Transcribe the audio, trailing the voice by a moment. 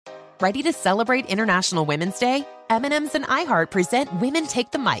Ready to celebrate International Women's Day? M&M's and iHeart present Women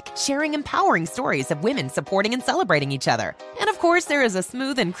Take the Mic, sharing empowering stories of women supporting and celebrating each other. And of course, there is a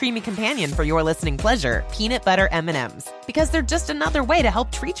smooth and creamy companion for your listening pleasure, peanut butter M&M's. Because they're just another way to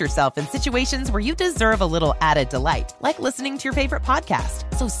help treat yourself in situations where you deserve a little added delight, like listening to your favorite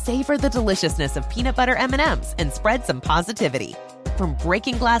podcast. So savor the deliciousness of peanut butter M&M's and spread some positivity. From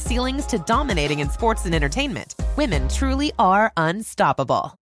breaking glass ceilings to dominating in sports and entertainment, women truly are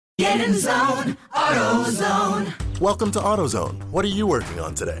unstoppable. Get in zone, AutoZone. Welcome to AutoZone. What are you working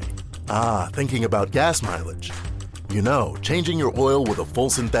on today? Thinking about gas mileage. You know, changing your oil with a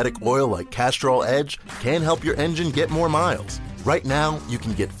full synthetic oil like Castrol Edge can help your engine get more miles. Right now, you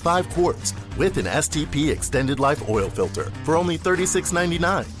can get 5 quarts with an STP Extended Life Oil Filter for only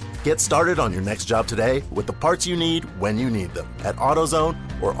 $36.99. Get started on your next job today with the parts you need when you need them at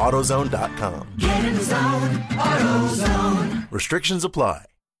AutoZone or AutoZone.com. Get in zone, AutoZone. Restrictions apply.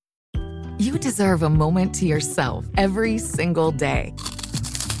 You deserve a moment to yourself every single day.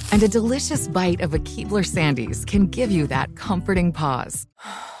 And a delicious bite of a Keebler Sandies can give you that comforting pause.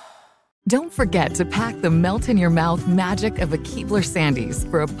 Don't forget to pack the melt-in-your-mouth magic of a Keebler Sandies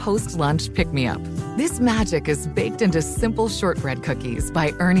for a post-lunch pick-me-up. This magic is baked into simple shortbread cookies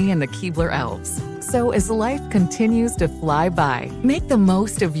by Ernie and the Keebler Elves. So as life continues to fly by, make the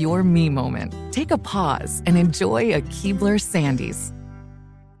most of your me moment. Take a pause and enjoy a Keebler Sandies.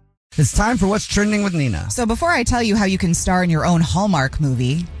 It's time for What's Trending with Nina. So before I tell you how you can star in your own Hallmark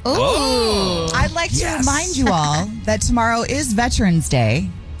movie, I'd like to remind you all that tomorrow is Veterans Day.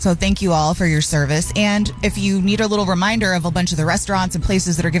 So thank you all for your service. And if you need a little reminder of a bunch of the restaurants and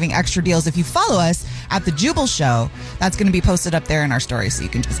places that are giving extra deals, if you follow us at the Jubal Show, that's going to be posted up there in our story. So you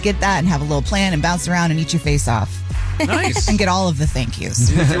can just get that and have a little plan and bounce around and eat your face off. Nice. And get all of the thank yous.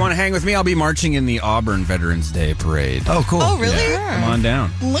 If you want to hang with me, I'll be marching in the Auburn Veterans Day Parade. Oh, cool. Oh, really? Yeah, come on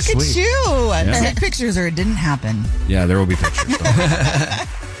down. Look at you. Take pictures or it didn't happen. Yeah, there will be pictures.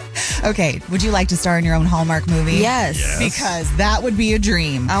 Okay, would you like to star in your own Hallmark movie? Yes. Because that would be a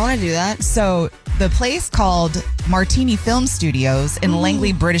dream. I want to do that. So the place called Martini Film Studios in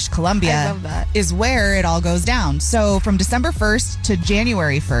Langley, British Columbia I love that. is where it all goes down. So from December 1st to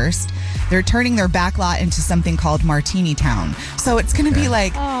January 1st, they're turning their backlot into something called Martini Town. So it's going to be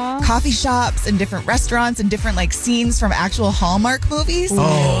like coffee shops and different restaurants and different like scenes from actual Hallmark movies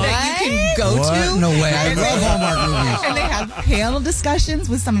that you can go to. No way. I love Hallmark movies. And they have panel discussions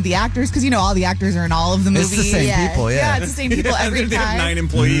with some of the actors because, you know, all the actors are in all of the movies. It's the same people, Yeah, it's the same people every They have time. 9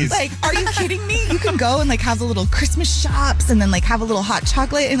 employees. Like, are you kidding me? You can go and like have the little Christmas shops and then like have a little hot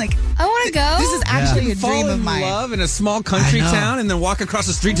chocolate and like I want to go. this is actually a Fall dream in of mine. love in a small country I know. town and then walk across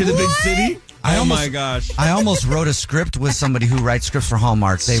the street to the big city? My gosh. I almost wrote a script with somebody who writes scripts for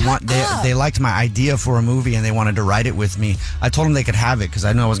Hallmark. They liked my idea for a movie and they wanted to write it with me. I told them they could have it because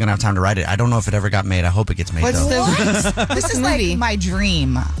I knew I was going to have time to write it. I don't know if it ever got made. I hope it gets made What's though. This is like my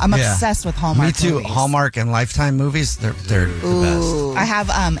dream. I'm obsessed with Hallmark Me too. movies. Hallmark and Lifetime movies, they're the I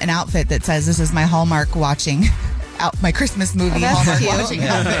have an outfit that says this is my Hallmark watching. My Christmas movie Hallmark cute. watching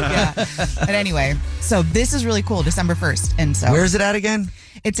outfit. Yeah. But anyway, so this is really cool. December 1st. And so best. Where's it at again?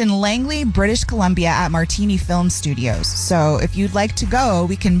 It's in Langley, British Columbia at Martini Film Studios. So if you'd like to go,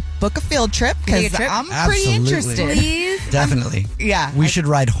 we can book a field trip because I'm pretty Absolutely. interested. Please. Definitely. Yeah. We should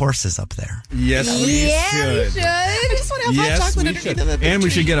ride horses up there. Yes, we should. I just want to have hot chocolate underneath of the big And we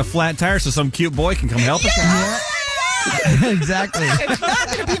tree. should get a flat tire so some cute boy can come help us out. Exactly. It's not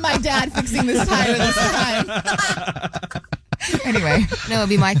going to be my dad fixing this tire this time. Anyway. No, it'll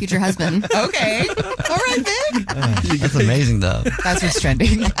be my future husband. Okay. All right, then. That's amazing, though. That's what's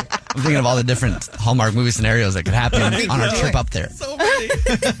trending. I'm thinking of all the different Hallmark movie scenarios that could happen on our trip up there. I'm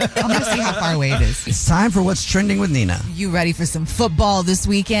going to see how far away it is. It's time for What's Trending with Nina. You ready for some football this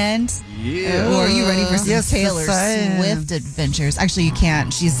weekend? Yeah. Or are you ready for some Yes, Taylor I am. Swift adventures? Actually, you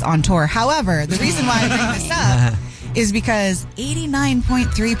can't. She's on tour. However, the reason why I bring this up is because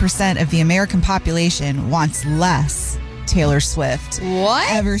 89.3% of the American population wants less Taylor Swift.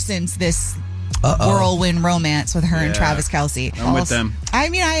 What? Ever since this whirlwind romance with her and Travis Kelce. I'm with them. I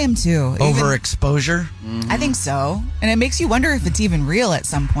mean, I am too. Overexposure? I think so. And it makes you wonder if it's even real at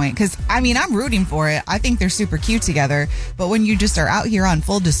some point. Because, I mean, I'm rooting for it. I think they're super cute together. But when you just are out here on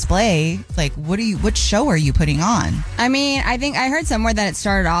full display, like, what show are you putting on? I mean, I think I heard somewhere that it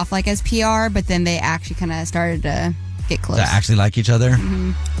started off like as PR, but then they actually kind of started to get close. That actually like each other?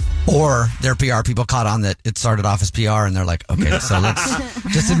 Or their PR people caught on that it started off as PR and they're like, okay, so let's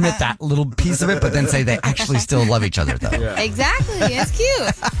just admit that little piece of it, but then say they actually still love each other, though. Yeah. Exactly. It's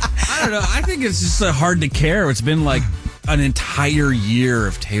cute. I don't know. I think it's just hard to care. It's been like an entire year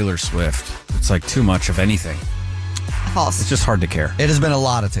of Taylor Swift. It's like too much of anything. False. It's just hard to care. It has been a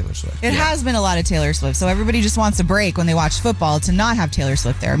lot of Taylor Swift. It has been a lot of Taylor Swift. So everybody just wants a break when they watch football to not have Taylor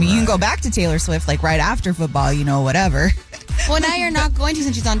Swift there. I mean, you can go back to Taylor Swift like right after football, whatever. Well, now you're not going to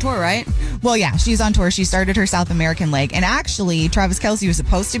since she's on tour, right? Well, yeah, she's on tour. She started her South American leg. And actually, Travis Kelce was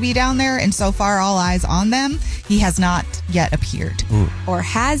supposed to be down there. And so far, all eyes on them. He has not yet appeared. Ooh. Or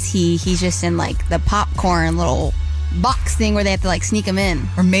has he? He's just in like the popcorn little box thing where they have to like sneak him in.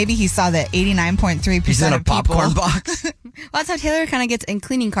 Or maybe he saw that 89.3% He's in a of people. popcorn box? Well, that's how Taylor kind of gets in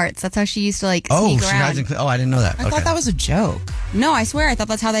cleaning carts. That's how she used to like Oh, sneak she around. hides in I didn't know that. I thought that was a joke. No, I swear, I thought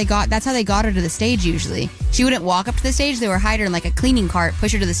that's how they got her to the stage usually. She wouldn't walk up to the stage. They would hide her in like a cleaning cart,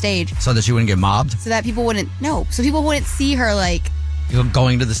 push her to the stage. So that she wouldn't get mobbed? So that people wouldn't see her like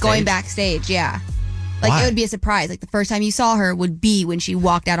Going to the stage? going backstage, yeah. Like Why? it would be a surprise. Like the first time you saw her would be when she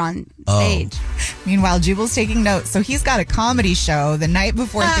walked out on stage. Meanwhile, Jubal's taking notes. So he's got a comedy show the night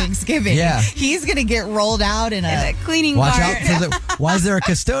before Thanksgiving. Yeah. He's going to get rolled out in a Cleaning Watch cart. out for the... Why is there a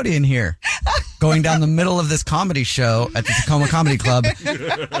custodian here? Going down the middle of this comedy show at the Tacoma Comedy Club.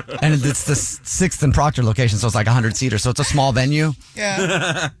 And it's the 6th and Proctor location, so it's like 100-seater. So it's a small venue.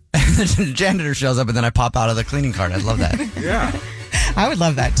 Yeah. And the janitor shows up, and then I pop out of the cleaning cart. I love that. Yeah. I would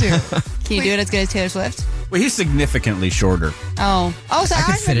love that too. Can you do it as good as Taylor Swift? Well, he's significantly shorter. Oh, so I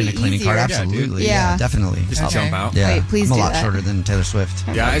could fit in a cleaning cart, absolutely. Yeah, definitely. Just jump out. Yeah, Wait, please I'm a do lot that. shorter than Taylor Swift.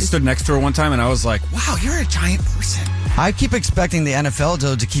 Yeah, I stood next to her one time and I was like, wow, you're a giant person. I keep expecting the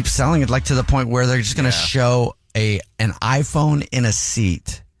NFL to keep selling it like to the point where they're just going to show an iPhone in a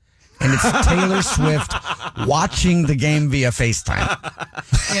seat. And it's Taylor Swift watching the game via FaceTime.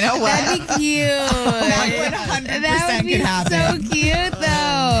 You know what? That'd be cute. That would 100% be could happen. so cute,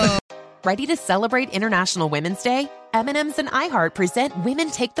 though. Ready to celebrate International Women's Day? M&M's and iHeart present Women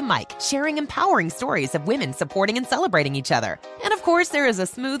Take the Mic, sharing empowering stories of women supporting and celebrating each other. And of course, there is a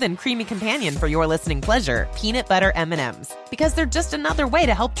smooth and creamy companion for your listening pleasure, peanut butter M&M's. Because they're just another way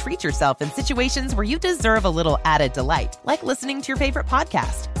to help treat yourself in situations where you deserve a little added delight, like listening to your favorite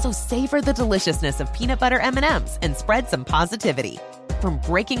podcast. So savor the deliciousness of peanut butter M&M's and spread some positivity. From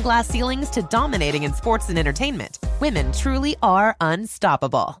breaking glass ceilings to dominating in sports and entertainment, women truly are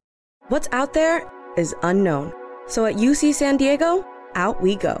unstoppable. What's out there is unknown. So at UC San Diego, out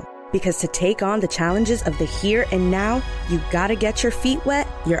we go. Because to take on the challenges of the here and now, you gotta get your feet wet,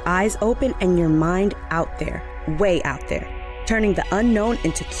 your eyes open, and your mind out there, way out there. Turning the unknown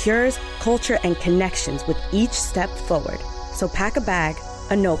into cures, culture, and connections with each step forward. So pack a bag,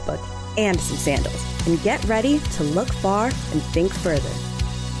 a notebook, and some sandals, and get ready to look far and think further.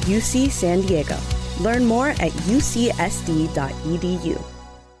 UC San Diego. Learn more at ucsd.edu.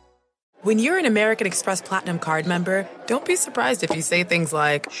 When you're an American Express Platinum Card member, don't be surprised if you say things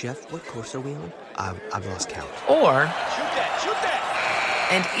like, Chef, what course are we on? I've lost count. Or, Shoot that!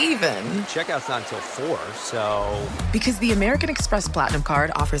 and even, Checkout's not until 4, so... because the American Express Platinum Card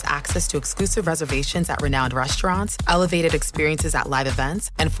offers access to exclusive reservations at renowned restaurants, elevated experiences at live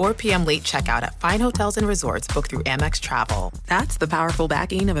events, and 4 p.m. late checkout at fine hotels and resorts booked through Amex Travel. That's the powerful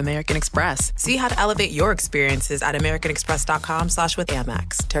backing of American Express. See how to elevate your experiences at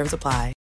americanexpress.com/withAmex. Terms apply.